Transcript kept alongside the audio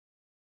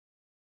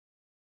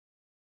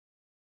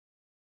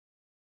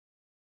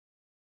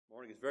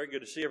Morning. It's very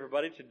good to see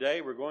everybody.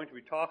 Today we're going to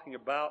be talking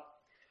about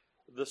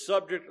the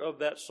subject of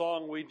that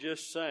song we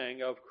just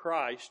sang of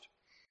Christ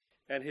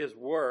and His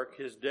work,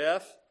 His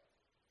death.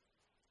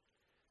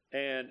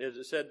 And as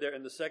it said there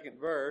in the second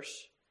verse,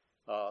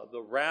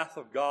 the wrath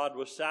of God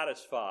was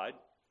satisfied.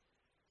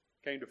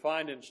 Came to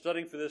find in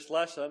studying for this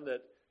lesson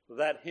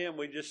that hymn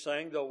we just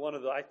sang, though one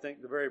of I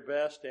think the very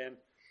best and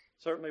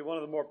certainly one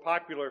of the more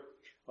popular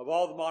of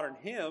all the modern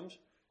hymns,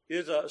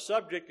 is a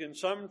subject in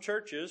some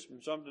churches,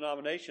 in some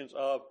denominations,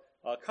 of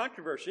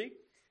controversy.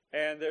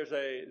 And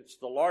it's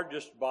the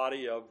largest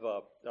body of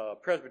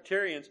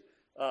Presbyterians.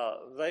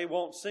 They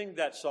won't sing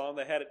that song.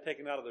 They had it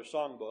taken out of their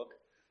songbook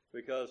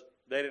because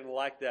they didn't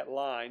like that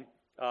line.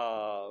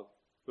 The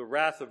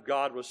wrath of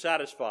God was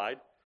satisfied.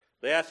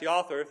 They asked the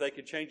author if they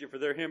could change it for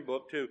their hymn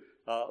book to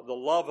the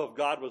love of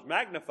God was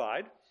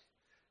magnified.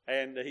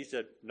 And he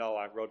said, no,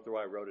 I wrote it the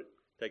way I wrote it.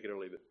 Take it or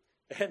leave it.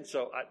 And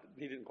so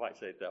he didn't quite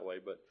say it that way,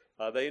 but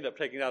they ended up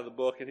taking it out of the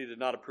book, and he did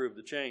not approve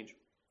the change.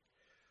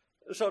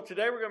 So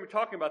today we're going to be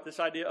talking about this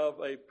idea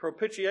of a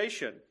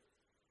propitiation.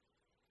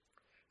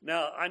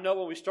 Now, I know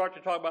when we start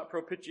to talk about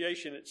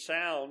propitiation, it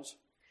sounds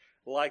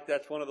like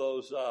that's one of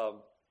those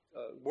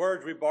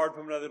words we borrowed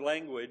from another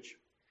language,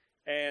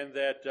 and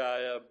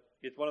that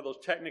it's one of those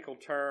technical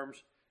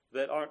terms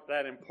that aren't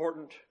that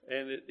important,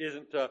 and it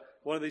isn't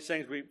one of these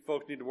things we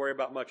folks need to worry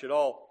about much at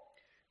all.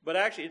 But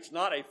actually, it's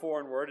not a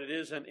foreign word. It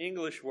is an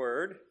English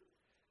word.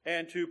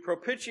 And to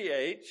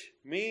propitiate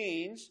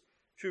means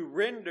to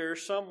render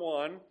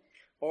someone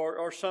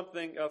or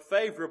something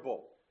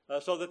favorable,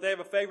 so that they have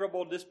a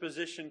favorable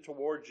disposition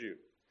towards you.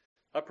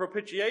 A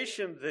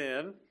propitiation,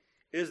 then,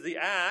 is the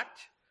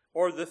act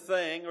or the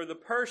thing or the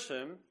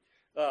person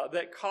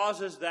that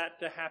causes that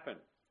to happen.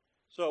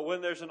 So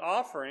when there's an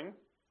offering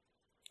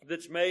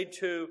that's made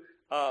to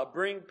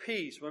bring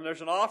peace, when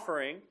there's an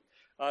offering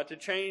to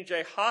change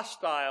a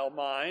hostile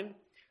mind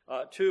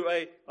to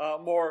a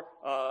more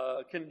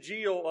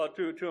congeal,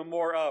 to a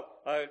more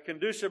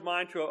conducive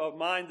mind, to a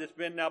mind that's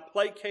been now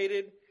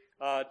placated,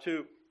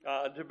 to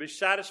be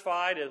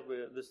satisfied, as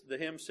the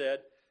hymn said.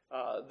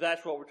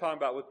 That's what we're talking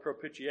about with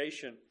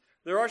propitiation.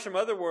 There are some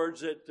other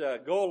words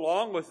that go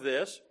along with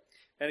this.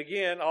 And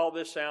again, all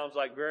this sounds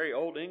like very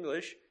old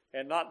English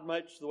and not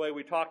much the way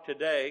we talk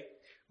today,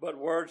 but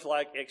words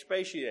like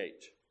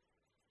expatiate.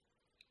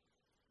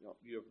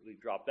 You usually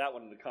drop that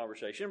one in the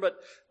conversation, but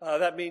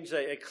that means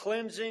a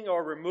cleansing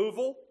or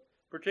removal,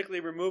 particularly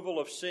removal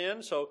of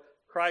sin. So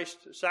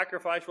Christ's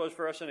sacrifice was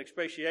for us an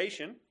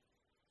expiation.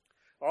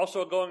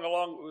 Also going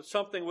along with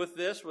something with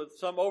this, with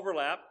some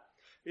overlap,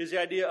 is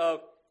the idea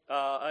of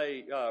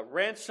a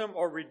ransom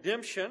or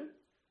redemption,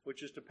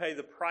 which is to pay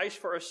the price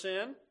for a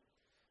sin.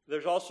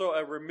 There's also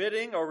a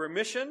remitting or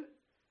remission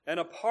and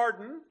a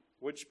pardon,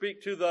 which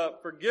speak to the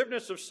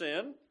forgiveness of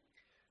sin.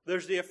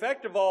 There's the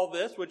effect of all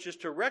this, which is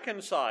to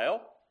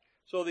reconcile.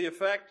 So the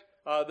effect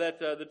that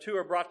the two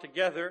are brought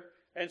together.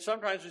 And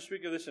sometimes we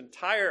speak of this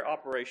entire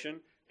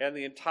operation and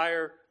the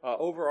entire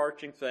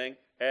overarching thing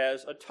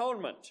as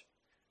atonement.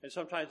 And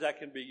sometimes that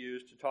can be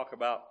used to talk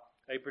about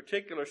a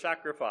particular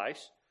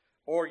sacrifice,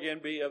 or again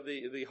be of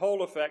the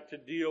whole effect to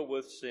deal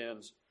with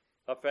sins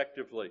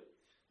effectively.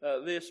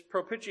 This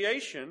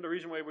propitiation, the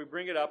reason why we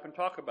bring it up and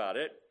talk about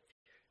it,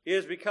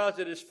 is because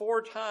it is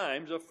 4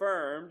 times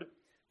affirmed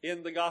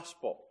in the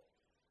gospel.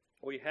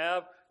 We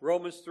have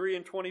Romans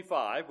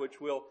 3:25, which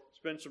we'll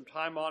spend some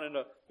time on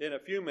in a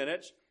few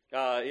minutes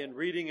in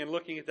reading and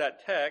looking at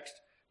that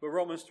text. But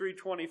Romans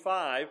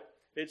 3:25,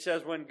 it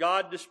says, when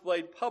God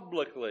displayed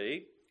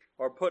publicly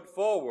or put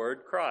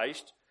forward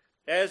Christ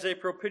as a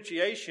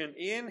propitiation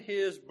in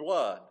His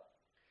blood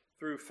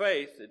through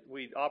faith,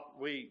 we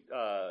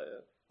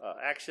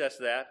access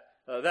that.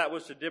 That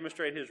was to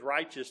demonstrate His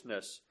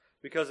righteousness,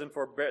 because in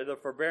the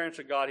forbearance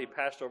of God, He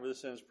passed over the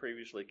sins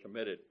previously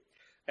committed.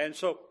 And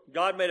so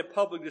God made a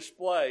public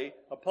display,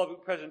 a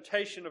public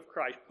presentation of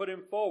Christ, put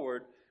Him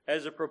forward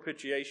as a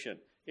propitiation.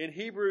 In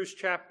Hebrews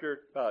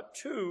chapter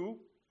 2,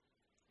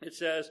 it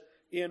says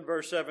in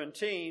verse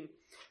 17,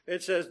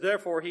 it says,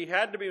 therefore He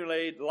had to be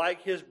made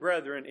like His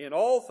brethren in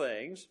all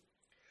things,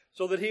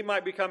 so that He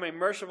might become a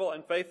merciful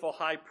and faithful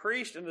high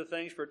priest in the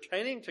things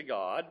pertaining to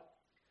God,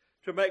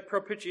 to make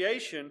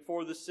propitiation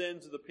for the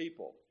sins of the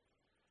people.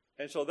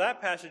 And so that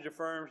passage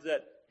affirms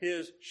that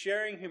His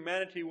sharing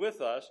humanity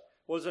with us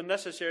was a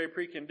necessary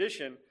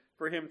precondition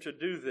for Him to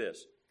do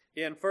this.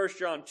 In 1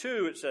 John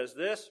 2, it says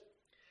this,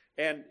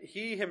 and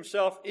He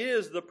Himself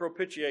is the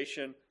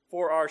propitiation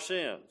for our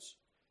sins,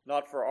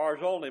 not for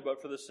ours only,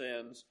 but for the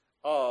sins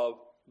of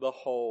the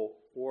whole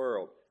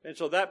world. And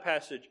so that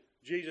passage,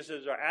 Jesus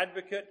is our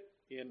advocate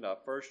in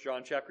 1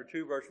 John chapter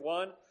 2, verse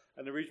 1.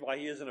 And the reason why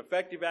He is an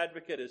effective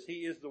advocate is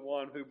He is the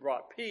one who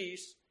brought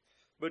peace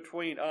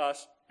between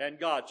us and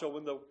God. So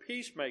when the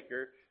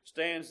peacemaker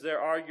stands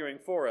there arguing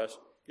for us,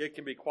 it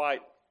can be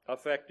quite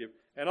effective.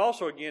 And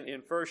also again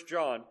in 1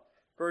 John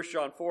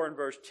 4 and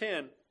verse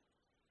 10,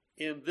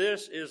 in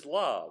this is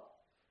love,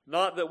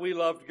 not that we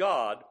loved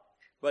God,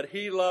 but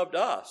He loved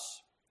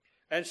us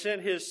and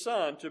sent His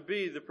Son to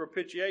be the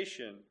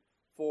propitiation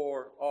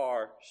for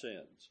our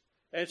sins.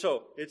 And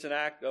so it's an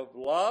act of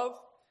love.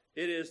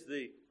 It is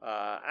the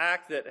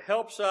act that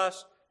helps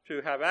us to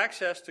have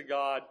access to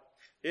God.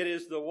 It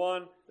is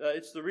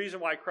it's the reason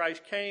why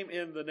Christ came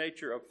in the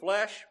nature of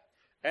flesh,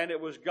 and it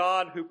was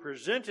God who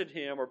presented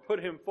him or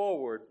put him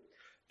forward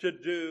to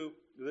do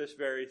this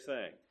very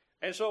thing.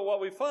 And so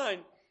what we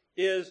find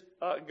is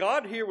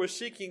God here was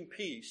seeking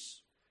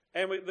peace.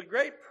 And the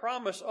great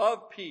promise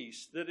of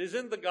peace that is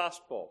in the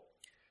gospel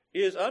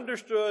is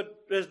understood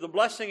as the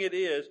blessing it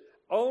is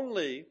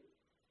only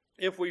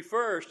if we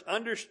first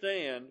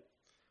understand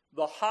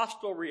the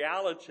hostile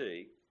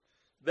reality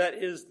that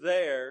is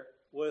there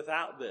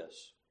without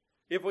this.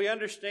 If we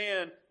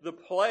understand the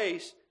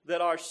place that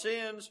our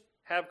sins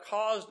have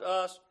caused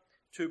us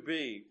to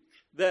be,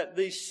 that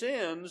the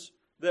sins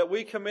that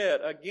we commit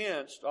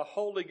against a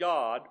holy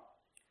God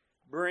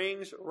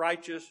brings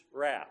righteous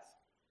wrath.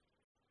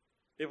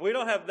 If we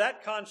don't have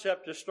that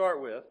concept to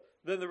start with,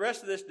 then the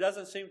rest of this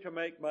doesn't seem to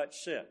make much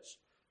sense.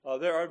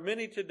 There are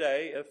many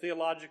today,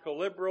 theological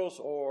liberals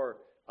or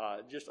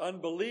just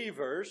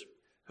unbelievers,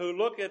 who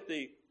look at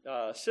the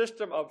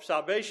system of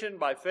salvation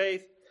by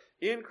faith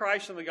in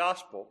Christ and the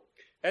gospel,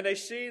 and they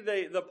see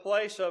the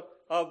place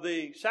of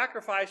the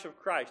sacrifice of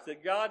Christ,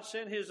 that God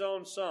sent his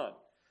own Son.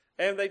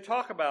 And they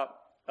talk about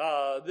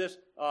this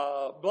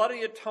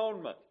bloody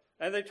atonement.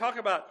 And they talk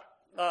about,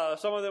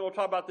 some of them will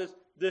talk about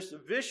this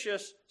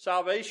vicious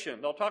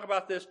salvation. They'll talk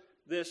about this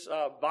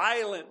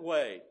violent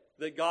way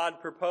that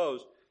God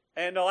proposed.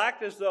 And they'll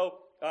act as though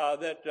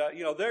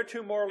they're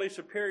too morally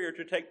superior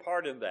to take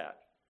part in that.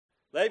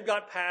 They've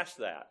got past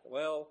that.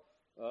 Well,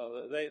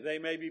 they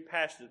may be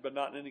past it, but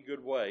not in any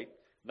good way.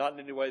 Not in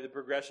any way that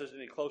progresses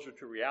any closer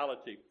to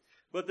reality.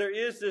 But there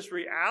is this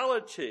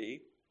reality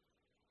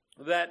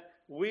that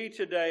we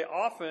today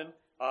often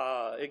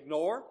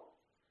ignore,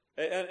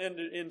 and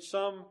in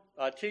some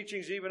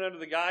teachings, even under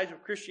the guise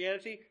of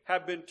Christianity,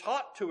 have been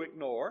taught to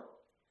ignore,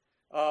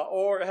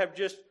 or have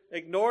just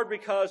ignored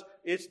because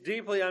it's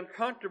deeply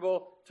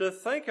uncomfortable to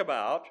think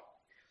about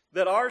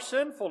that our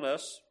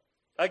sinfulness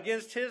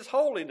against his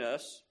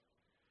holiness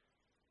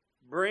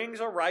brings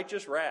a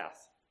righteous wrath.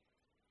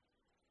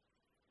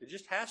 It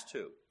just has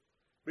to,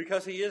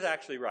 because he is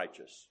actually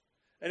righteous.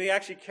 And he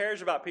actually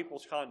cares about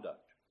people's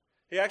conduct.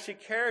 He actually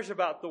cares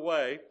about the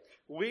way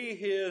we,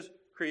 his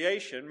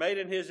creation, made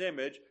in his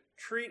image,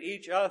 treat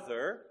each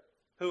other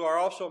who are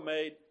also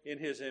made in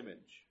his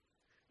image.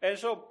 And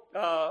so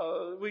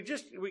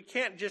we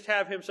can't just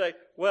have him say,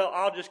 well,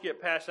 I'll just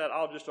get past that,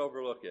 I'll just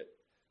overlook it.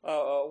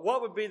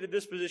 What would be the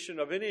disposition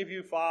of any of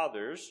you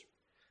fathers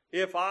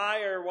if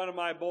I or one of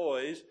my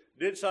boys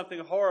did something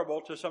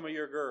horrible to some of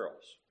your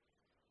girls?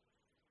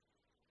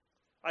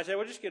 I say,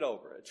 well, just get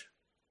over it.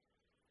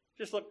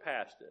 Just look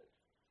past it.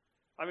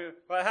 I mean,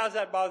 well, how does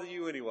that bother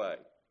you anyway?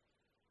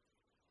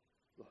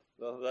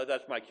 Well,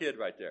 that's my kid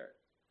right there.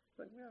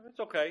 But, yeah, that's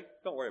okay.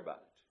 Don't worry about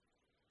it.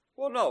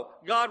 Well, no.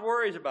 God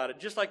worries about it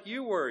just like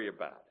you worry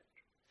about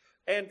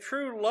it. And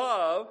true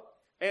love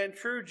and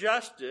true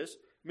justice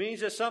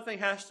means that something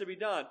has to be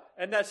done.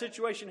 And that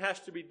situation has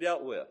to be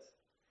dealt with.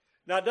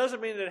 Now, it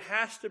doesn't mean that it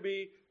has to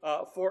be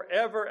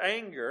forever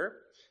anger.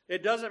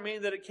 It doesn't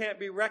mean that it can't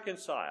be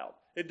reconciled.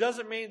 It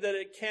doesn't mean that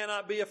it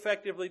cannot be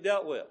effectively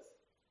dealt with.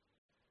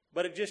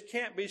 But it just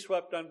can't be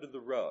swept under the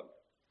rug.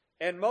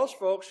 And most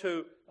folks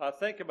who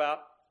think about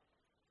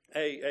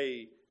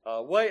a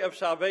way of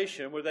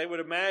salvation where they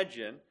would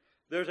imagine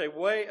there's a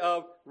way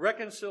of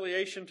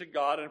reconciliation to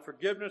God and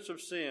forgiveness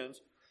of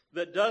sins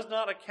that does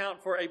not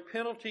account for a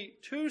penalty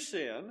to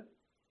sin,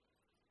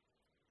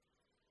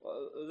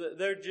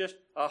 they're just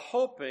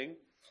hoping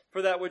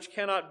for that which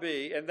cannot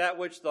be, and that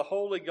which the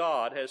holy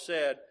God has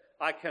said,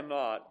 I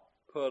cannot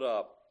put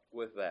up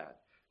with that.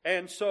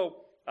 And so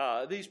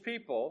these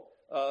people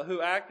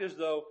who act as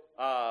though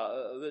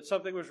that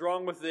something was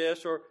wrong with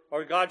this, or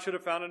God should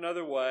have found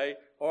another way,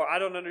 or I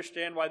don't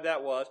understand why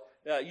that was,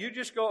 you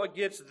just go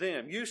against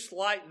them. You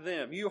slight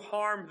them. You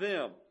harm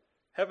them.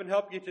 Heaven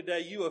help you today,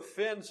 you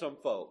offend some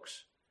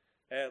folks.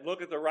 And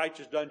look at the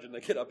righteous dungeon they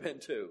get up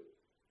into.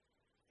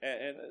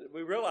 And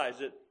we realize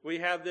that we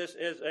have this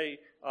as a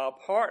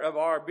part of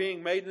our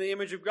being made in the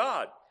image of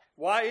God.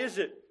 Why is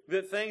it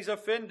that things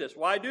offend us?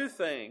 Why do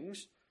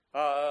things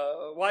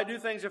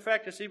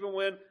affect us even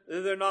when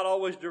they're not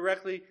always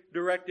directly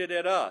directed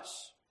at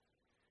us?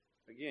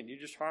 Again, you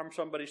just harm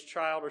somebody's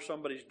child or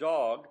somebody's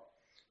dog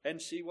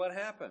and see what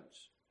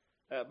happens.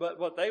 But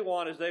what they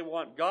want is they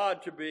want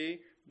God to be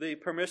the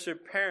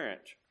permissive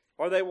parent,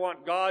 or they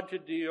want God to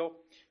deal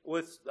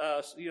with,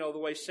 the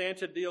way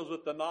Santa deals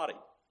with the naughty.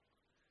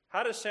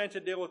 How does Santa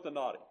deal with the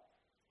naughty?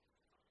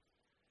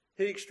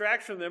 He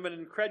extracts from them an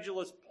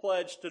incredulous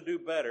pledge to do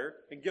better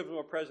and gives them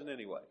a present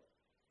anyway.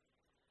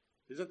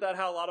 Isn't that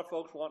how a lot of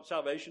folks want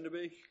salvation to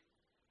be?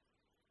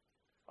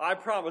 I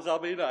promise I'll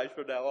be nice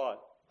from now on.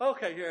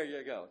 Okay, here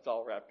you go. It's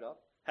all wrapped up.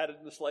 Had it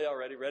in the sleigh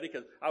already ready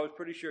because I was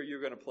pretty sure you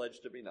were going to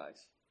pledge to be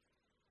nice.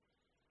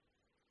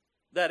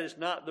 That is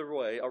not the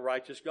way a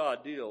righteous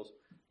God deals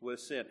with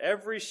sin.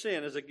 Every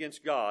sin is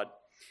against God,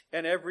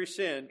 and every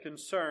sin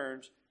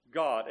concerns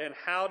God. And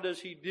how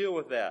does he deal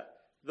with that?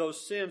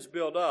 Those sins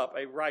build up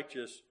a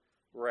righteous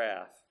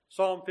wrath.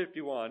 Psalm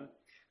 51,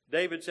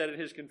 David said in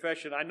his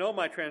confession, I know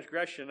my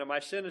transgression, and my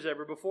sin is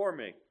ever before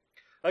me.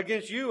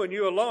 Against you and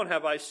you alone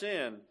have I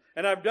sinned,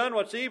 and I've done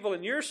what's evil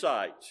in your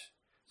sight,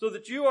 so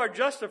that you are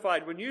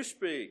justified when you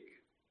speak,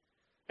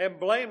 and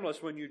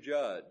blameless when you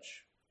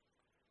judge.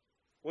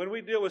 When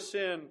we deal with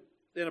sin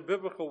in a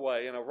biblical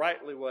way, in a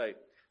rightly way,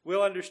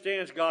 we'll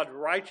understand God's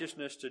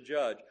righteousness to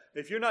judge.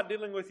 If you're not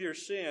dealing with your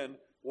sin,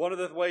 one of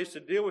the ways to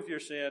deal with your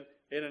sin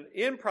in an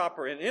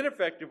improper and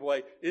ineffective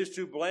way is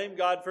to blame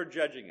God for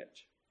judging it.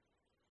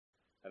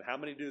 And how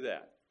many do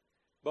that?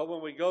 But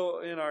when we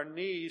go in our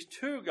knees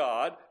to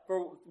God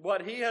for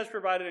what he has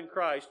provided in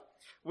Christ,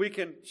 we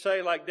can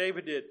say like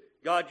David did,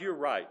 God, you're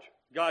right.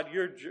 God,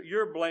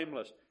 you're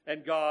blameless.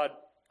 And God,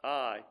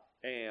 I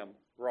am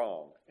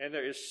wrong. And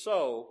there is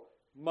so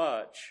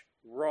much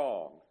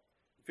wrong.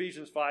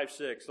 Ephesians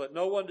 5:6, let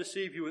no one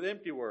deceive you with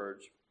empty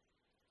words.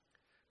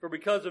 For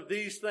because of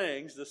these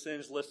things, the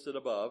sins listed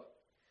above,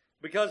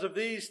 because of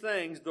these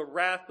things, the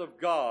wrath of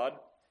God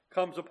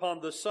comes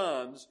upon the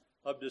sons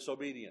of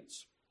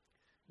disobedience.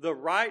 The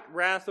right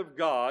wrath of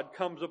God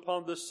comes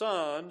upon the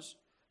sons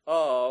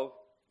of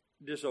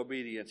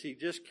disobedience. He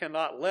just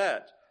cannot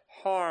let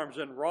harms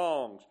and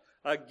wrongs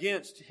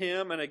against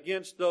him and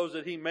against those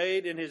that he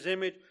made in his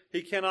image.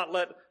 He cannot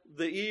let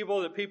the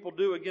evil that people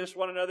do against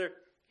one another.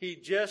 He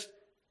just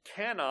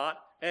cannot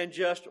and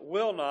just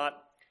will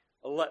not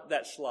let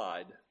that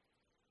slide.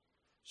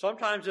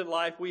 Sometimes in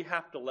life we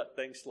have to let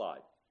things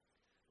slide.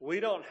 We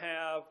don't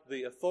have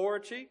the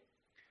authority,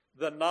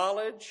 the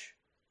knowledge,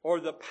 or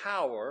the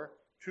power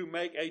to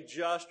make a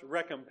just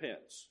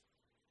recompense.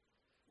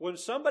 When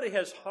somebody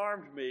has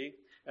harmed me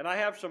and I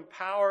have some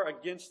power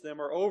against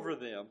them or over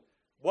them,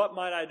 what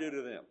might I do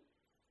to them?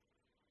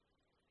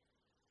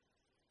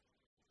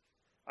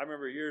 I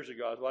remember years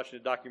ago I was watching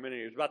a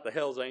documentary. It was about the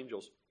Hells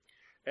Angels.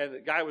 And the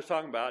guy was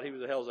talking about, he was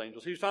the Hells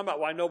Angels. He was talking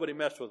about why nobody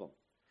messed with them.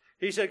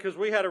 He said, because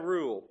we had a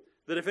rule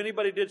that if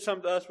anybody did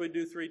something to us, we'd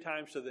do 3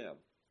 times to them.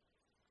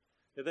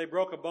 If they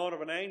broke a bone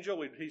of an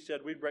angel, he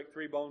said we'd break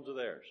 3 bones of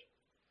theirs.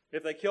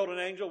 If they killed an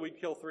angel, we'd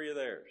kill 3 of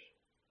theirs.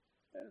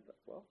 And,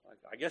 well,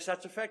 I guess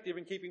that's effective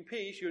in keeping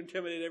peace. You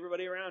intimidate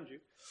everybody around you.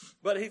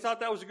 But he thought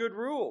that was a good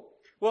rule.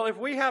 Well, if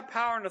we have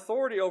power and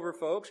authority over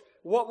folks,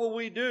 what will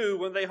we do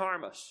when they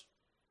harm us?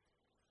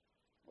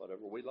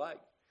 Whatever we like.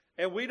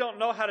 And we don't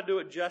know how to do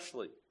it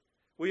justly.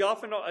 We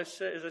often don't,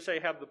 as I say,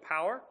 have the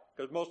power,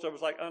 because most of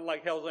us,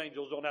 unlike Hell's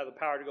Angels, don't have the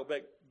power to go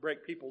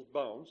break people's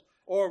bones,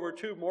 or we're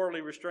too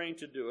morally restrained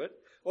to do it,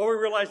 or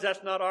we realize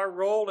that's not our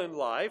role in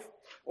life,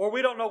 or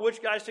we don't know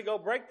which guys to go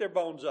break their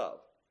bones of.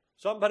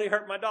 Somebody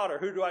hurt my daughter.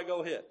 Who do I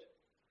go hit?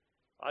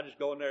 I just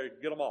go in there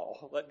and get them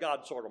all. Let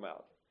God sort them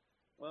out.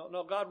 Well,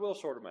 no, God will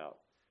sort them out.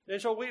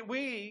 And so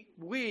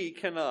we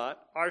cannot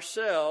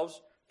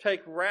ourselves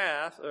take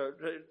wrath, or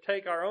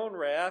take our own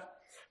wrath,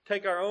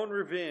 take our own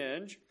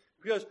revenge,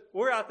 because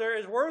we're out there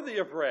as worthy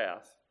of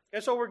wrath.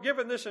 And so we're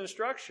given this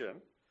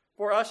instruction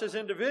for us as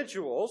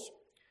individuals,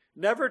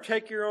 never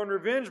take your own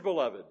revenge,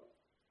 beloved.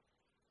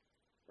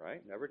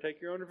 Right? Never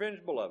take your own revenge,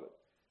 beloved.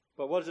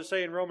 But what does it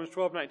say in Romans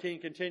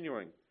 12:19,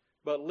 continuing?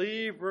 But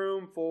leave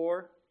room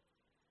for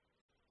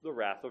the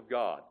wrath of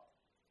God.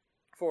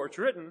 For it's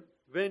written,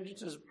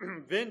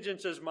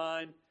 vengeance is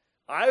mine,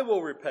 I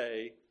will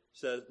repay,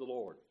 says the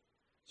Lord.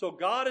 So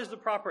God is the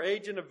proper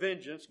agent of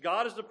vengeance.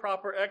 God is the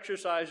proper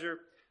exerciser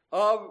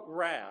of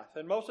wrath.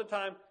 And most of the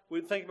time,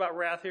 we think about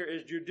wrath here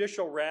as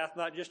judicial wrath,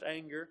 not just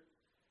anger,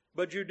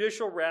 but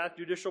judicial wrath,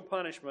 judicial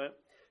punishment.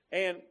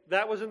 And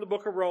that was in the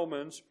book of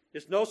Romans.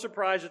 It's no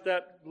surprise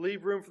that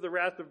leave room for the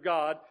wrath of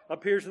God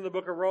appears in the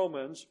book of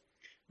Romans,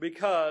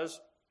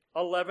 because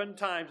 11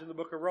 times in the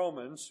book of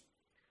Romans,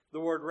 the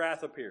word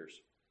wrath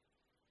appears.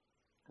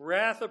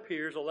 Wrath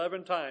appears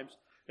 11 times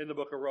in the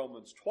book of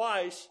Romans.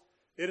 Twice,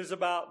 it is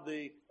about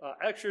the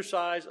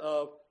exercise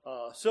of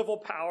civil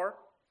power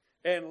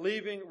and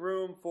leaving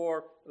room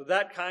for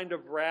that kind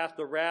of wrath,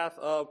 the wrath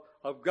of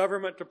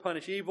government to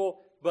punish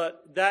evil.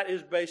 But that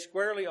is based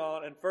squarely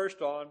on, and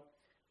first on,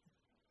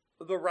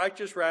 the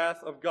righteous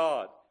wrath of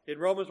God. In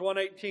Romans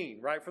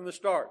 1:18, right from the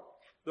start,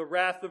 the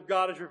wrath of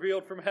God is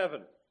revealed from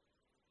heaven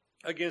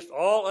against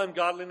all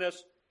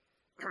ungodliness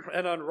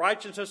and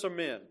unrighteousness of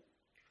men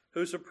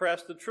who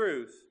suppress the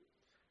truth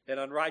and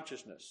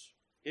unrighteousness.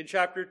 In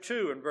chapter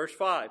 2 and verse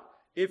 5,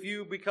 if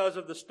you, because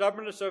of the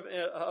stubbornness of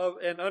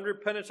and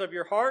unrepentance of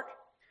your heart,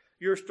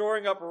 you're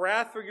storing up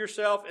wrath for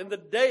yourself in the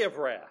day of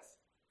wrath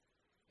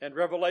and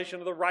revelation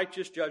of the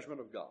righteous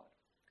judgment of God.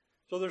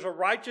 So there's a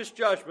righteous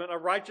judgment, a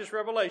righteous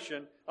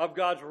revelation of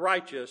God's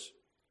righteous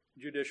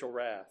judicial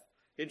wrath.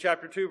 In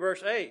chapter 2,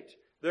 verse 8,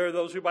 there are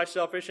those who by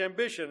selfish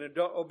ambition and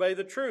don't obey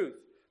the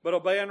truth, but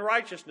obey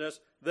unrighteousness,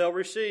 they'll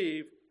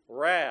receive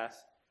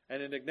wrath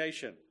and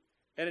indignation.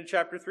 And in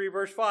chapter 3,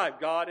 verse 5,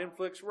 God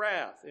inflicts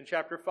wrath. In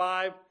chapter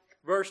 5,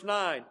 verse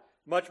 9,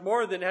 much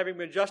more than having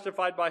been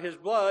justified by his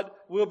blood,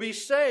 will be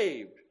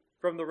saved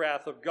from the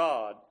wrath of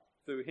God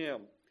through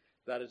him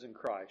that is in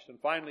Christ. And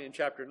finally, in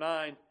chapter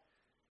 9,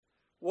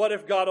 What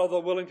if God, although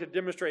willing to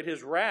demonstrate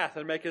his wrath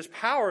and make his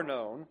power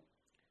known,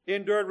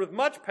 endured with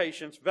much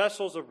patience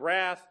vessels of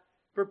wrath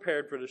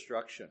prepared for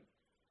destruction?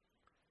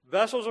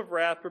 Vessels of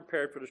wrath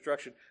prepared for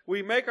destruction.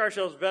 We make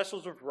ourselves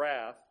vessels of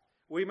wrath.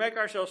 We make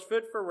ourselves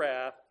fit for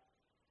wrath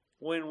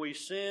when we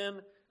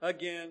sin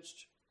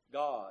against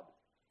God.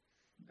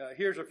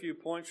 Here's a few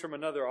points from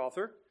another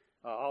author.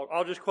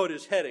 I'll just quote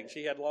his headings.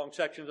 He had long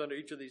sections under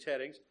each of these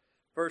headings.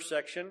 First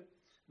section,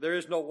 there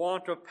is no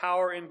want of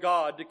power in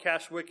God to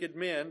cast wicked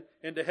men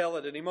into hell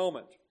at any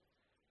moment.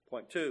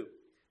 Point 2,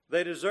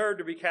 they deserve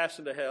to be cast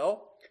into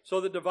hell, so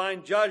that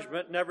divine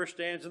judgment never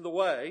stands in the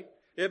way.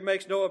 It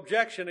makes no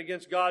objection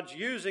against God's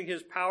using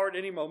his power at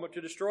any moment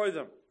to destroy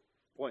them.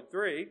 Point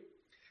 3,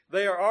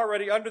 they are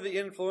already under the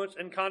influence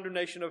and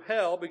condemnation of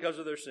hell because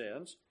of their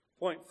sins.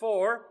 Point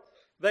 4,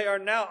 they are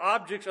now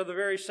objects of the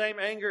very same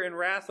anger and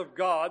wrath of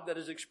God that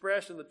is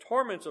expressed in the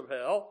torments of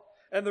hell.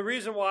 And the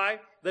reason why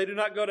they do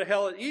not go to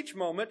hell at each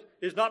moment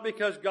is not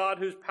because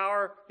God,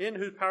 in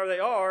whose power they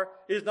are,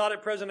 is not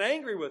at present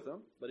angry with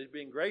them, but is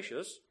being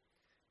gracious.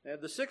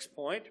 And the 6th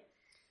point,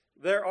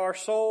 there are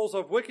souls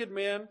of wicked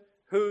men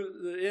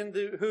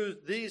whose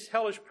these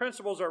hellish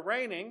principles are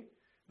reigning,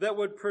 that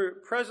would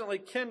presently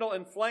kindle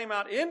and flame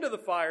out into the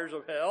fires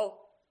of hell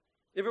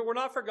if it were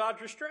not for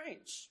God's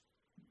restraints.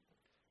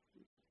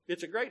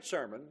 It's a great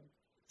sermon.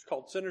 It's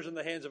called Sinners in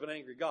the Hands of an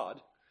Angry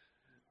God.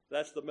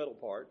 That's the middle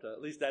part.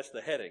 At least that's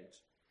the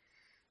headings.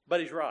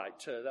 But he's right.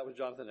 That was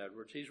Jonathan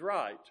Edwards. He's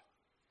right.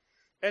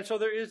 And so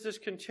there is this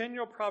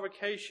continual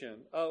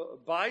provocation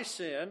by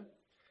sin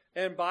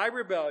and by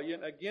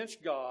rebellion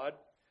against God,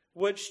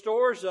 which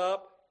stores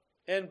up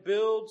and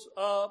builds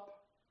up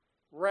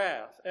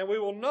wrath. And we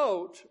will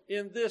note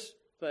in this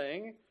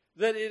thing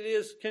that it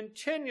is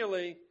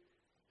continually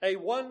a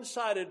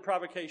one-sided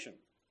provocation.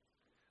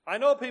 I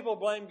know people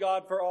blame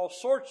God for all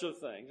sorts of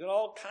things and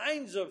all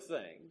kinds of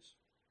things,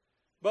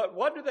 but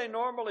what do they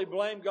normally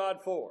blame God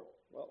for?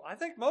 Well, I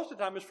think most of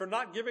the time it's for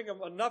not giving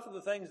them enough of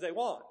the things they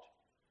want.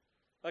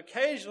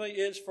 Occasionally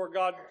it's for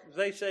God,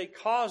 they say,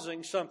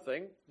 causing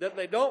something that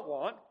they don't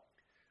want.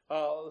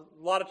 A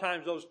lot of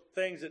times those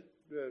things that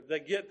they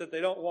get that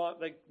they don't want,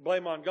 they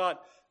blame on God.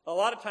 A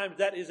lot of times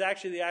that is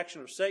actually the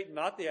action of Satan,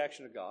 not the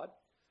action of God.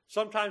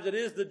 Sometimes it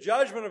is the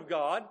judgment of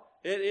God.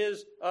 It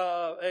is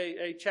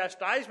a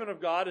chastisement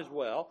of God as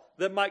well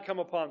that might come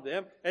upon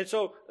them. And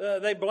so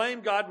they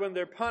blame God when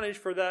they're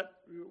punished for that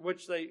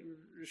which they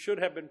should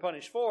have been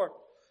punished for.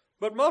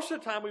 But most of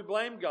the time we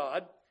blame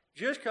God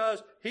just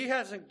because he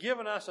hasn't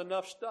given us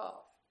enough stuff.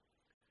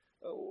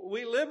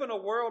 We live in a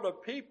world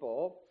of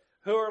people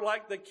who are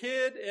like the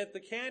kid at the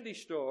candy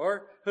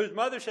store whose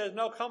mother says,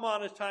 no, come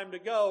on, it's time to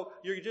go.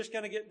 You're just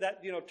going to get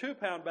that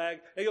 2-pound bag.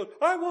 And he goes,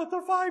 I want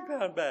the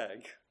 5-pound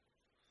bag.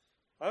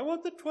 I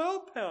want the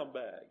 12-pound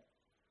bag.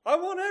 I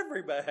want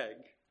every bag.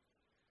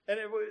 And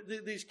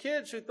these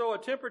kids who throw a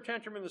temper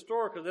tantrum in the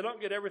store because they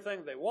don't get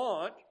everything they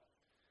want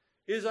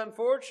is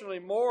unfortunately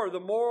more the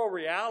moral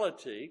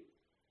reality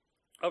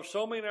of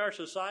so many in our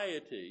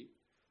society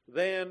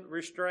than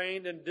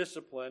restrained and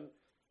disciplined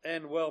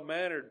and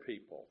well-mannered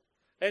people.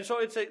 And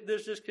so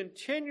there's this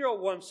continual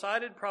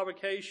one-sided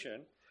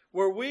provocation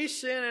where we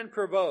sin and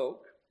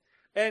provoke,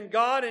 and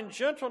God in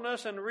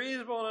gentleness and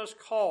reasonableness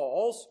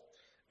calls,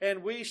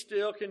 and we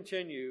still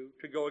continue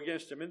to go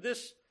him. In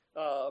this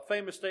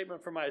famous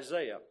statement from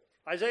Isaiah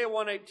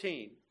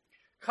 1:18,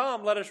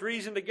 come, let us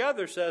reason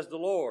together, says the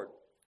Lord.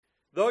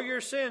 Though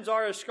your sins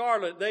are as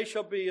scarlet, they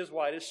shall be as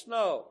white as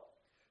snow.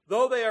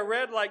 Though they are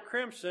red like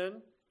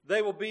crimson,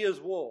 they will be as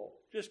wool.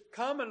 Just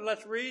come and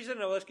let's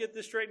reason and let's get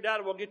this straightened out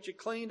and we'll get you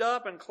cleaned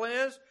up and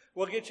cleansed.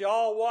 We'll get you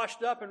all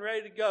washed up and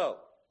ready to go.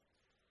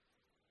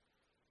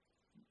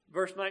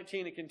 Verse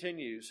 19, it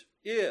continues,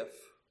 if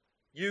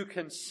you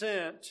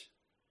consent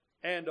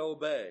and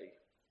obey.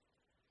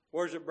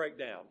 Where does it break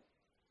down?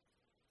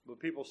 With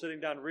people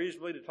sitting down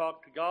reasonably to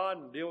talk to God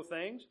and deal with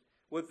things,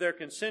 with their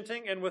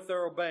consenting and with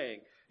their obeying.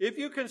 If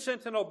you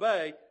consent and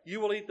obey, you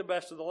will eat the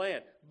best of the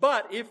land.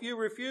 But if you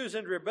refuse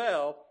and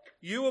rebel,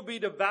 you will be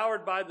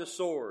devoured by the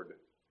sword.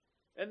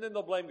 And then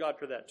they'll blame God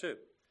for that too.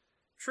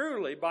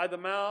 Truly the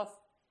mouth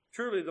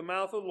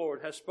of the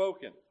Lord has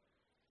spoken.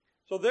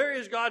 So there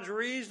is God's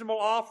reasonable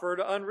offer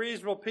to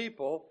unreasonable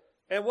people.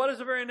 And what does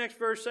the very next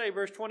verse say?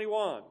 Verse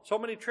 21. So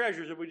many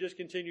treasures if we just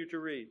continue to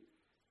read.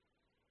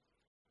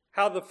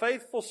 How the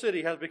faithful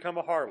city has become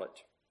a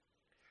harlot.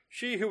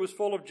 She who was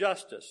full of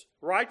justice.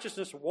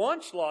 Righteousness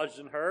once lodged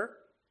in her,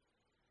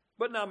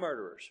 but now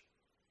murderers.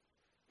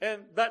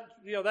 And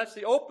that's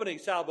the opening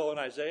salvo in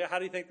Isaiah. How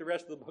do you think the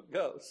rest of the book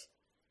goes?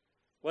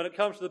 When it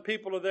comes to the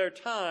people of their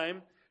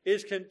time,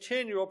 is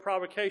continual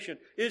provocation,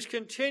 is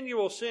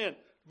continual sin.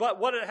 But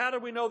how do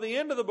we know the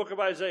end of the book of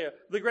Isaiah?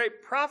 The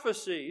great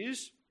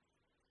prophecies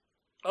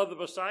of the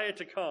Messiah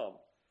to come.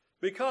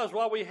 Because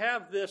while we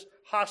have this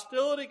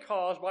hostility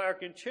caused by our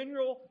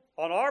continual,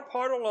 on our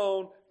part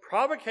alone,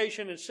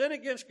 provocation and sin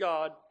against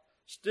God,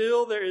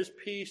 still there is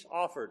peace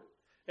offered.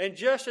 And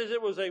just as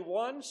it was a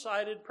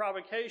one-sided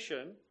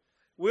provocation,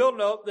 we'll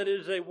note that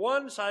it is a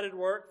one-sided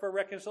work for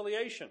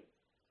reconciliation.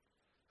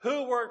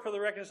 Who worked for the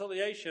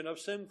reconciliation of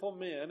sinful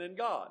men and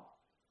God?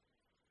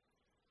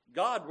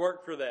 God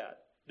worked for that.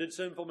 Did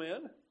sinful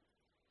men?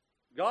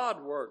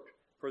 God worked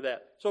for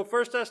that. So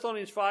 1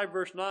 Thessalonians 5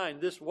 verse 9,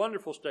 this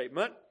wonderful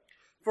statement,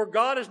 for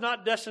God has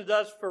not destined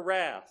us for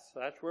wrath.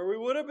 That's where we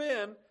would have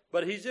been,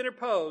 but he's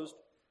interposed.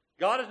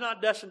 God has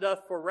not destined us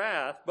for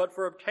wrath, but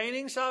for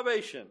obtaining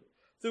salvation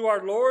through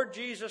our Lord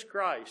Jesus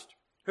Christ,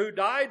 who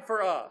died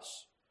for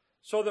us,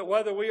 so that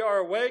whether we are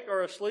awake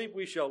or asleep,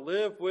 we shall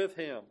live with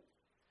him.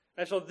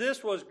 And so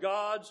this was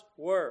God's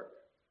work.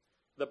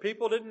 The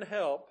people didn't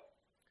help.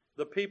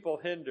 The people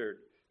hindered.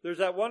 There's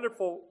that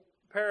wonderful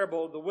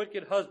parable of the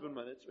wicked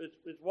husbandman.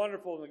 It's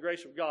wonderful in the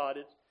grace of God.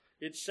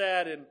 It's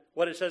sad in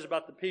what it says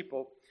about the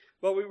people.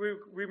 But we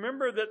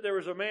remember that there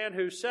was a man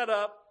who set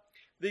up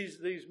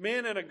these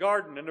men in a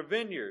garden, in a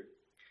vineyard.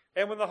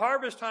 And when the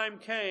harvest time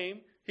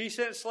came, he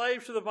sent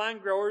slaves to the vine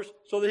growers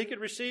so that he could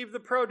receive the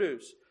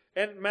produce.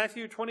 And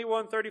Matthew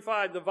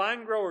 21:35, the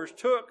vine growers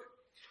took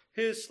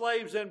his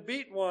slaves and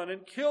beat one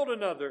and killed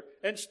another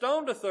and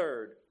stoned a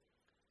third.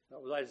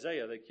 That was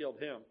Isaiah. They killed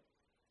him.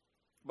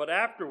 But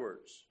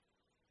afterwards,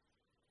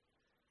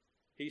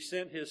 he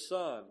sent his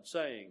son,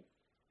 saying,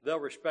 they'll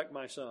respect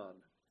my son.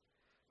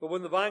 But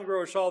when the vine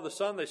growers saw the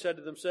son, they said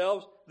to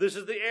themselves, this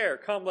is the heir.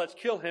 Come, let's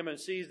kill him and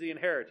seize the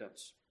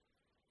inheritance.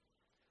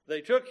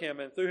 They took him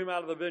and threw him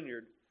out of the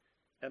vineyard,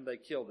 and they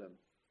killed him.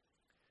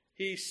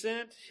 He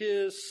sent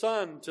his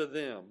son to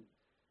them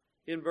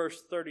in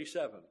verse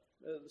 37.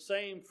 The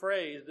same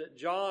phrase that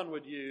John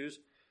would use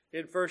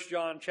in 1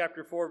 John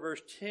chapter 4,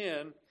 verse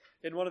 10,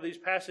 in one of these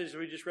passages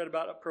we just read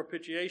about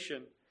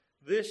propitiation.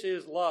 This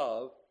is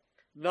love,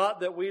 not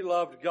that we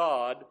loved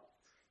God,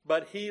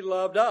 but he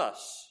loved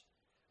us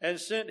and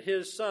sent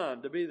his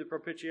son to be the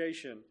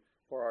propitiation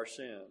for our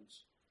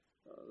sins.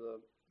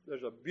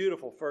 There's a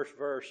beautiful first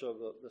verse of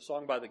the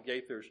song by the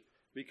Gaithers,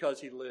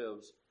 Because He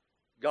Lives.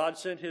 God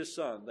sent his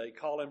son. They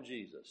call him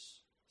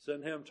Jesus.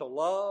 Sent him to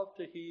love,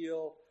 to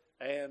heal,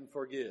 and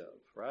forgive,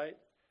 right?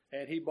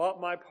 And he bought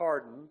my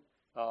pardon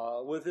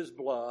with his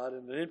blood,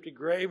 and an empty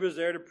grave is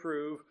there to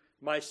prove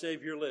my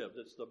Savior lived.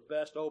 It's the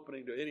best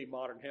opening to any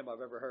modern hymn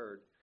I've ever heard.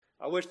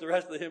 I wish the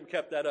rest of the hymn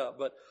kept that up,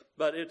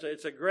 but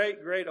it's a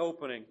great, great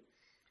opening.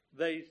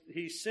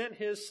 He sent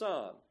his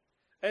son.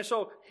 And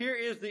so here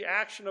is the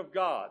action of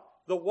God.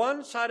 The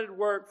one-sided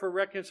work for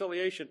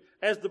reconciliation.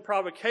 As the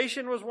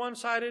provocation was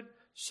one-sided,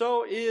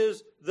 so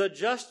is the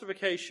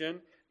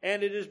justification,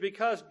 and it is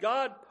because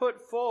God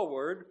put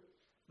forward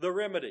the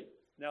remedy.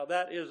 Now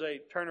that is a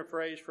turn of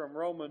phrase from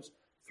Romans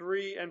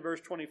 3 and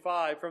verse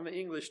 25 from the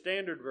English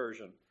Standard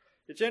Version.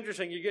 It's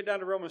interesting, you get down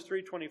to Romans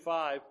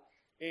 3:25,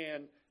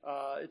 and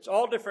it's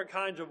all different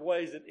kinds of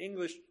ways that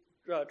English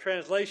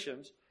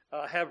translations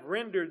have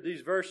rendered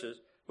these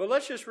verses. But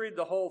let's just read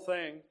the whole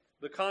thing,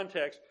 the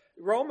context.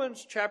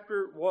 Romans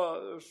chapter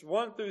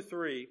 1 through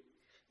 3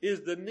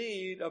 is the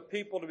need of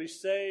people to be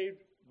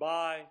saved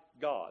by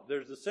God.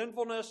 There's the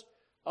sinfulness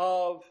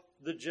of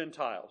the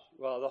Gentiles.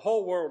 Well, the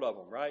whole world of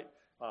them, right?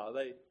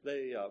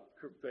 They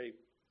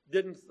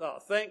didn't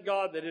thank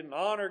God. They didn't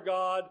honor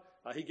God.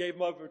 He gave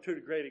them over to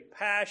degrading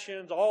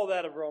passions. All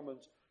that of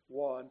Romans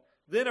 1.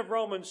 Then of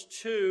Romans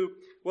 2,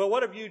 well,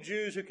 what of you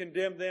Jews who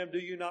condemn them? Do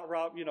you not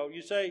rob?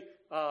 You say,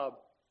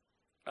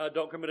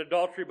 don't commit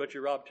adultery, but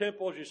you rob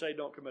temples. You say,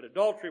 don't commit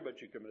adultery,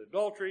 but you commit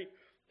adultery.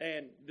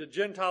 And the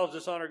Gentiles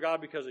dishonor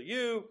God because of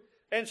you.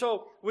 And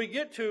so we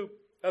get to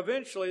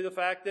eventually the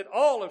fact that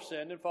all have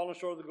sinned and fallen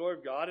short of the glory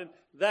of God. And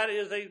that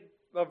is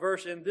a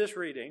verse in this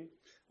reading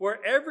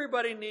where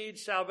everybody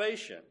needs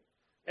salvation.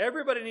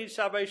 Everybody needs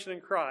salvation in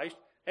Christ.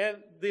 And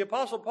the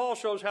Apostle Paul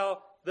shows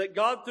how that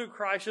God through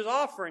Christ is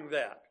offering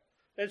that.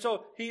 And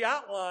so he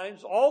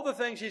outlines all the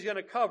things he's going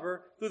to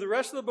cover through the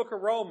rest of the book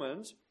of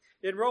Romans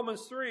in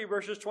Romans 3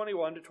 verses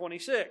 21 to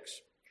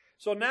 26.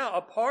 So now,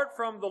 apart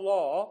from the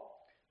law,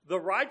 the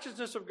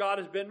righteousness of God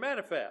has been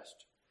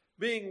manifest,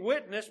 being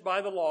witnessed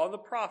by the law and the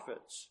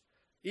prophets,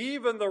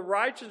 even the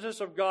righteousness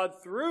of God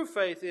through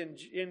faith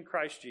in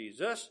Christ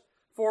Jesus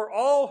for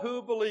all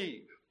who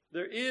believe.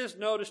 There is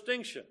no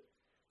distinction.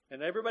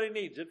 And everybody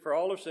needs it, for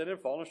all have sinned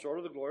and fallen short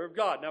of the glory of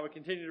God. Now we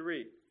continue to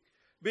read.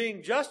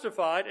 Being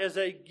justified as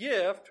a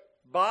gift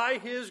by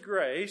his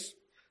grace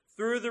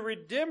through the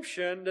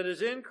redemption that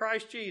is in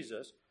Christ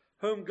Jesus,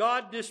 whom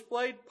God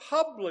displayed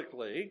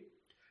publicly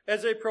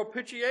as a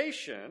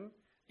propitiation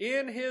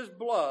in his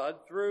blood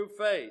through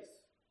faith.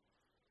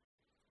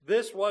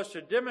 This was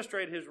to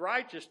demonstrate his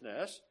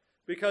righteousness,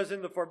 because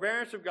in the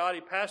forbearance of God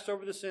he passed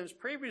over the sins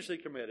previously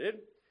committed,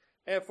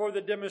 and for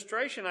the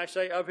demonstration, I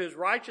say, of his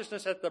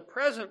righteousness at the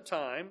present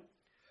time,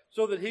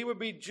 so that he would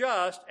be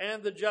just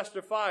and the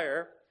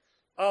justifier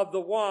of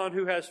the one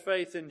who has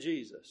faith in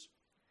Jesus.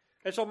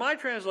 And so my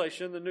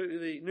translation, the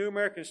New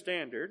American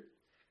Standard,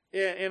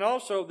 and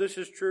also this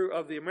is true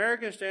of the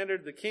American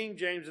Standard, the King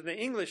James, and the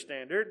English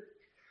Standard,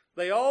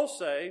 they all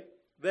say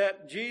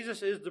that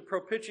Jesus is the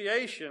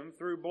propitiation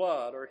through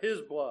blood, or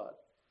his blood.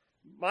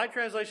 My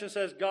translation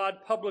says God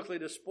publicly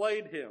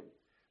displayed him.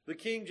 The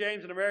King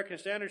James and American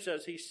Standard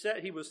says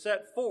he was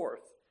set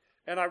forth.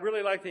 And I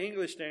really like the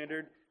English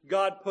Standard.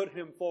 God put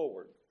him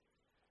forward.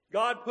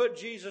 God put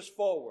Jesus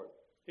forward.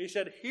 He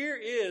said, here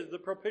is the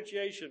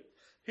propitiation.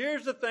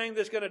 Here's the thing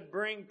that's going to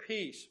bring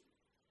peace.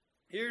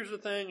 Here's the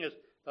thing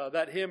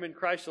that him in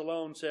Christ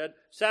alone said,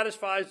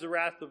 satisfies the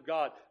wrath of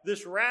God.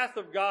 This wrath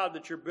of God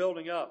that you're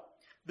building up.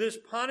 This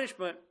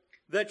punishment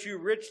that you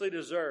richly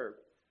deserve.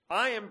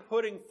 I am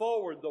putting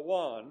forward the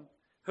one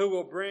who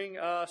will bring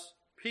us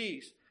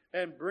peace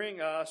and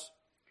bring us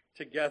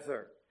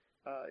together.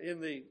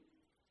 In the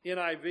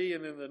NIV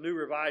and in the New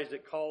Revised,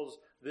 it calls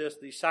this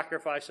the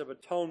sacrifice of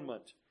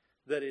atonement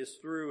that is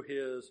through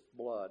his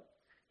blood.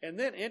 And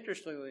then,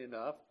 interestingly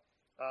enough,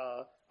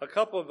 a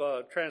couple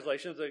of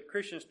translations, the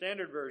Christian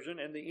Standard Version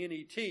and the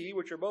NET,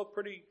 which are both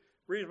pretty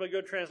reasonably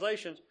good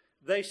translations,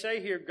 they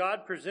say here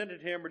God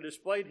presented him or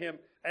displayed him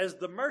as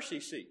the mercy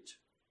seat,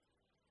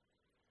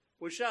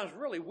 which sounds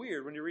really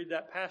weird when you read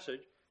that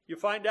passage. You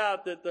find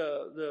out that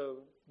the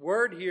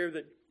word here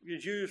that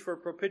is used for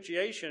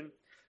propitiation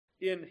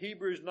in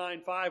Hebrews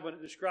 9:5, when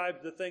it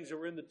describes the things that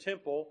were in the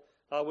temple,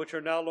 which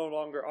are now no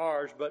longer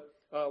ours, but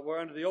were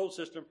under the old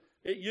system,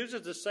 it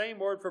uses the same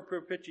word for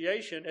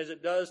propitiation as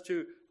it does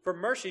for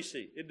mercy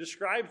seat. It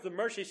describes the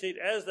mercy seat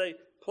as a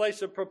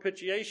place of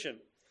propitiation.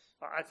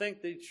 I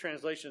think these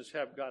translations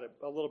have got it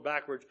a little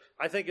backwards.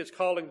 I think it's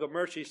calling the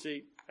mercy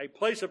seat a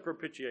place of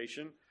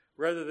propitiation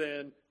rather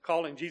than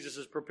calling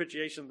Jesus'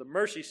 propitiation the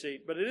mercy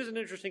seat. But it is an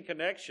interesting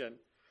connection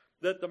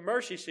that the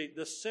mercy seat,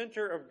 the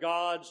center of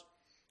God's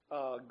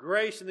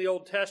grace in the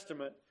Old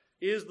Testament,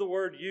 is the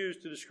word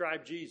used to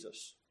describe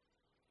Jesus.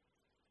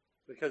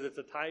 Because it's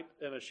a type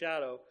and a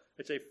shadow.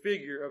 It's a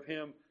figure of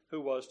him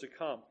who was to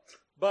come.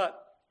 But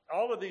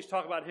all of these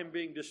talk about him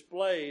being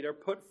displayed or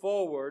put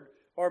forward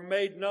or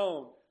made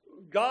known.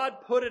 God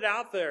put it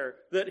out there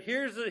that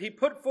he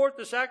put forth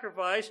the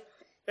sacrifice,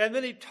 and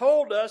then he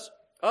told us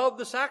of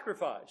the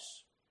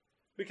sacrifice.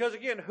 Because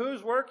again,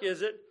 whose work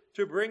is it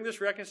to bring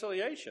this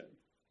reconciliation?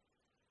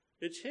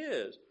 It's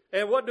his.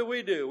 And what do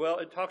we do? Well,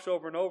 it talks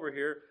over and over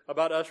here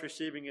about us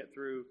receiving it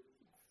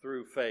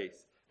through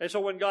faith. And so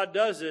when God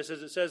does this,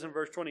 as it says in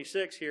verse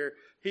 26 here,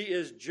 he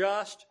is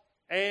just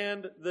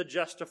and the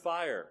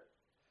justifier.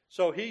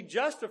 So he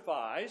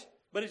justifies,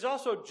 but he's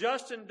also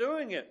just in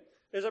doing it.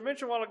 As I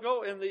mentioned a while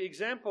ago in the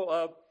example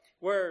of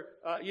where,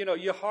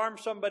 you harm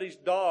somebody's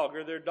dog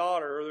or their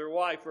daughter or their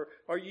wife,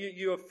 or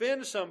you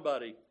offend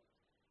somebody.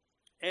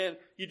 And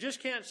you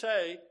just can't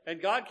say, and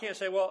God can't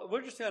say, well,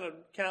 we're just going to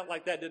count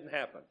like that didn't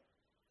happen.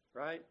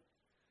 Right?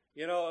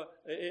 You know,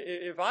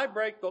 if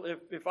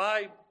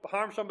I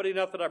harm somebody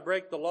enough that I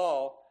break the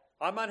law,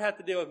 I might have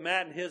to deal with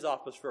Matt in his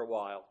office for a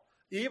while,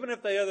 even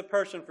if the other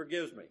person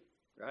forgives me,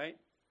 right?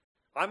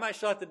 I might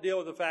still have to deal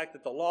with the fact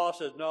that the law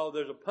says, no,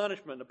 there's a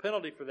punishment, a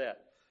penalty for that.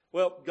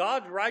 Well,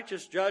 God's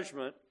righteous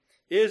judgment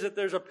is that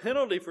there's a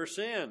penalty for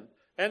sin,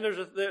 and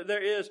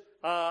there is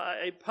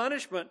a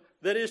punishment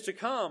that is to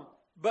come,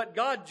 but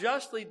God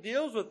justly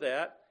deals with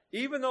that,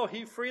 even though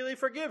he freely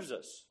forgives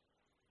us.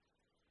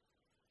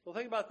 Well,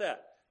 think about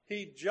that.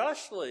 He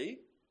justly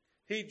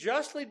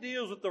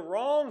deals with the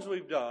wrongs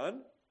we've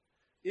done,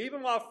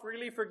 even while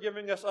freely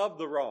forgiving us of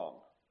the wrong.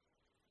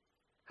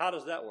 How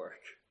does that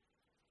work?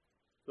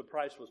 The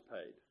price was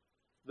paid.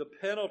 The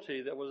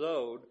penalty that was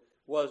owed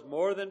was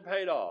more than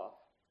paid off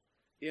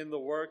in the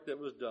work that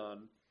was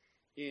done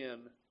in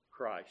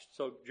Christ.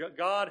 So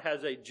God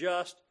has a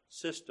just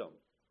system.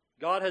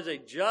 God has a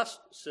just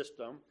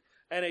system,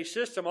 and a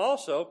system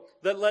also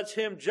that lets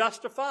him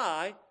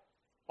justify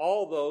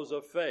all those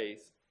of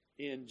faith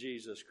in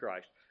Jesus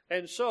Christ.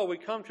 And so we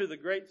come to the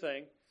great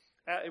thing.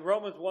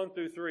 Romans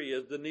 1-3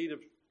 is the need of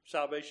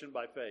salvation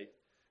by faith.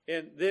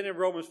 And then in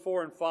Romans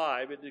 4 and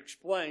 5, it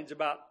explains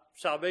about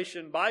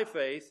salvation by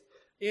faith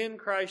in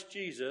Christ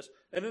Jesus.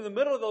 And in the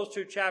middle of those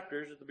two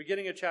chapters, at the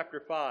beginning of chapter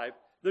 5,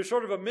 there's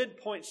sort of a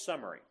midpoint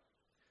summary.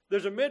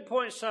 There's a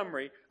midpoint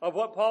summary of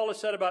what Paul has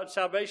said about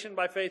salvation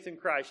by faith in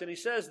Christ. And he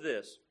says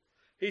this.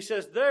 He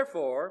says,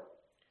 therefore,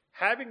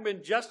 having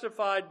been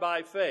justified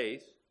by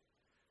faith,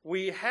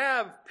 we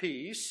have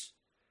peace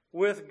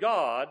with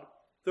God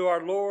through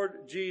our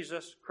Lord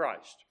Jesus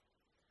Christ.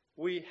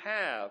 We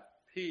have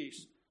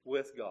peace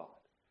with God.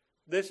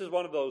 This is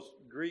one of those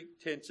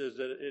Greek tenses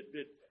that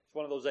it's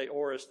one of those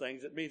aorist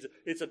things. It means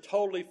it's a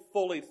totally,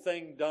 fully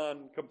thing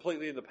done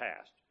completely in the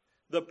past.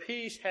 The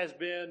peace has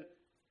been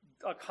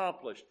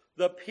accomplished.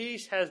 The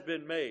peace has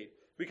been made.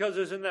 Because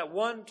there's in that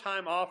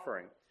one-time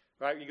offering,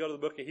 right? You go to the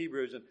book of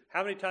Hebrews, and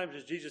how many times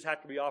does Jesus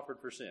have to be offered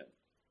for sin?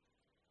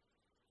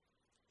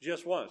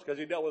 Just once, because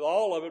he dealt with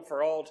all of it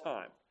for all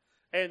time.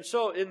 And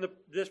so in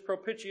this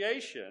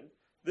propitiation,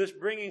 this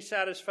bringing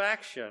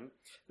satisfaction,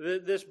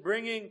 this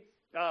bringing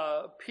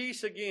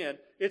peace again,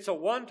 it's a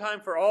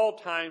one-time for all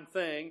time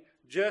thing,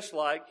 just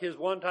like his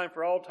one-time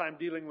for all time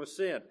dealing with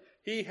sin.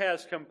 He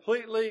has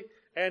completely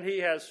and he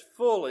has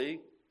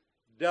fully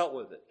dealt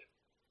with it.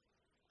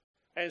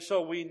 And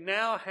so we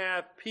now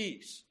have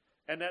peace.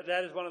 And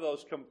that is one of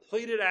those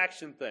completed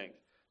action things.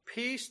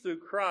 Peace through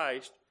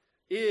Christ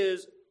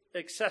is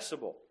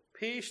accessible.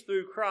 Peace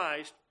through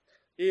Christ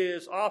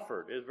is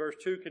offered. As verse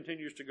 2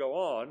 continues to go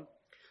on,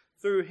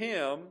 through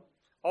him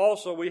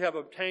also we have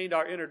obtained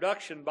our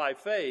introduction by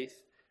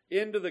faith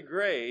into the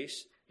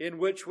grace in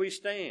which we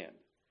stand,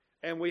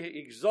 and we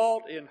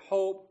exult in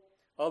hope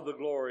of the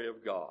glory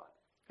of God.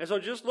 And so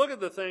just look at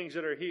the things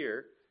that are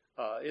here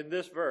in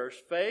this verse: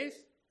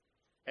 faith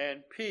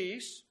and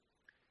peace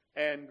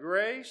and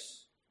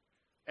grace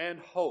and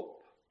hope.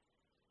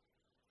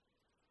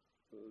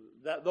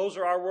 Those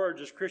are our words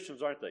as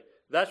Christians, aren't they?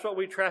 That's what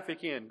we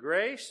traffic in: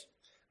 grace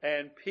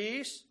and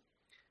peace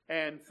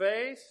and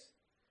faith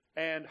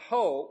and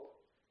hope.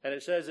 And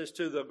it says it's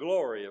to the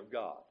glory of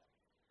God.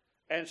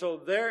 And so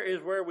there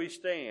is where we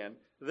stand.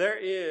 There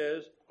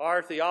is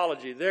our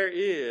theology. There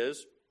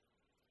is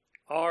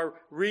our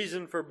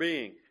reason for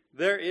being.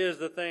 There is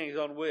the things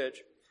on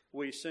which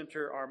we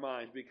center our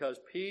minds, because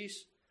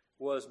peace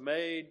was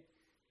made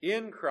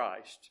in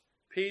Christ.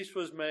 Peace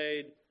was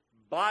made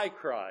by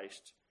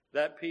Christ.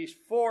 That peace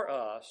for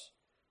us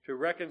to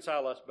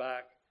reconcile us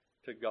back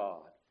to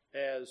God.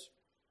 As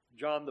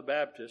John the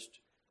Baptist,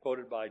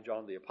 quoted by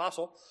John the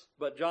Apostle,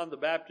 but John the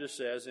Baptist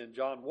says in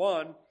John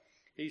 1,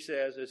 he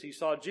says, as he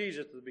saw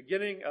Jesus at the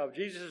beginning of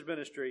Jesus'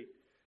 ministry,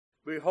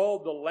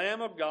 "Behold the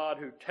Lamb of God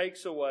who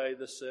takes away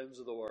the sins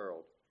of the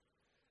world."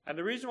 And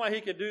the reason why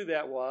he could do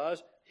that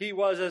was, he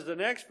was, as the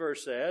next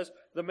verse says,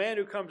 "The man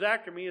who comes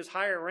after me is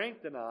higher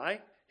ranked than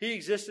I. He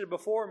existed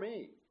before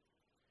me."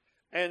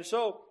 And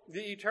so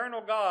the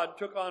eternal God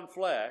took on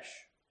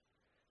flesh.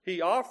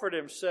 He offered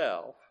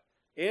himself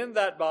in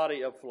that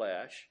body of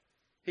flesh.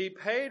 He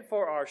paid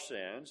for our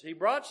sins. He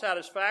brought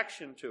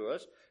satisfaction to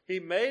us. He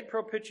made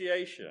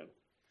propitiation.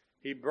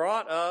 He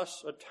brought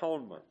us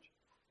atonement.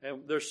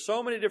 And there's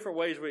so many different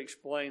ways we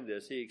explain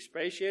this. He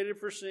expiated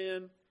for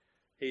sin.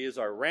 He is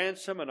our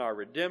ransom and our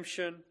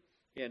redemption.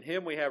 In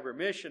him we have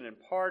remission and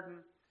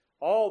pardon.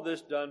 All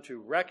this done to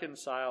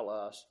reconcile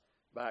us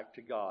back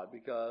to God,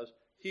 because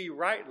he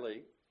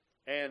rightly,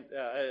 and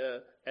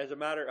as a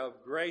matter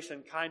of grace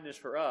and kindness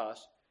for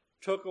us,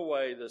 took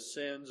away the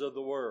sins of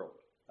the world.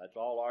 That's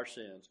all our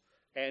sins.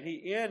 And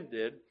he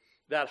ended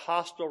that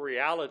hostile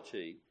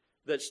reality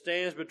that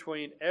stands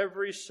between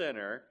every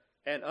sinner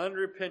and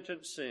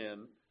unrepentant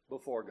sin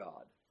before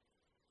God.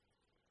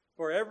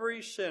 For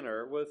every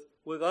sinner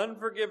with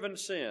unforgiven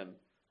sin,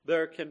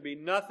 there can be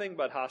nothing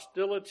but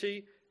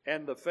hostility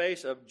and the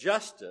face of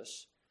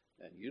justice.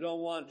 And you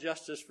don't want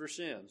justice for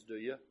sins, do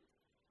you?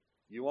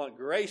 You want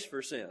grace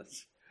for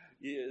sins.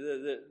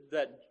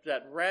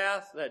 That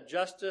wrath, that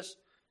justice,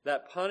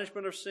 that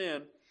punishment of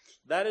sin,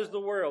 that is the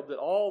world that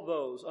all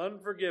those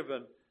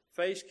unforgiven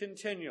face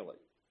continually.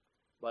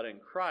 But in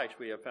Christ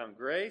we have found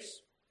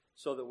grace,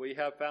 so that we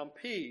have found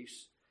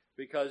peace,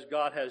 because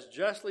God has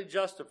justly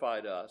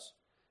justified us,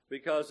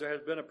 because there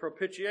has been a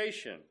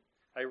propitiation,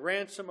 a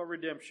ransom of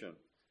redemption,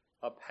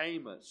 a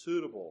payment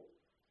suitable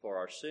for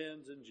our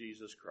sins in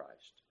Jesus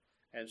Christ.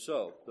 And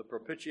so the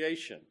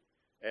propitiation,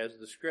 as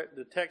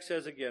the text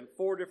says again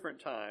 4 different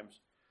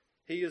times,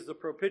 he is the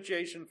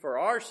propitiation for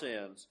our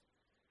sins,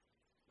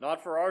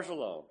 not for ours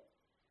alone,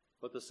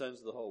 but the sins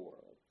of the whole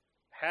world.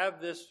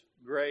 Have this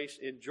grace,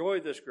 enjoy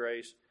this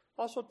grace,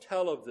 also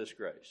tell of this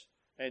grace,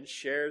 and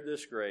share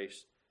this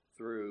grace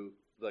through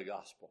the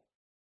gospel.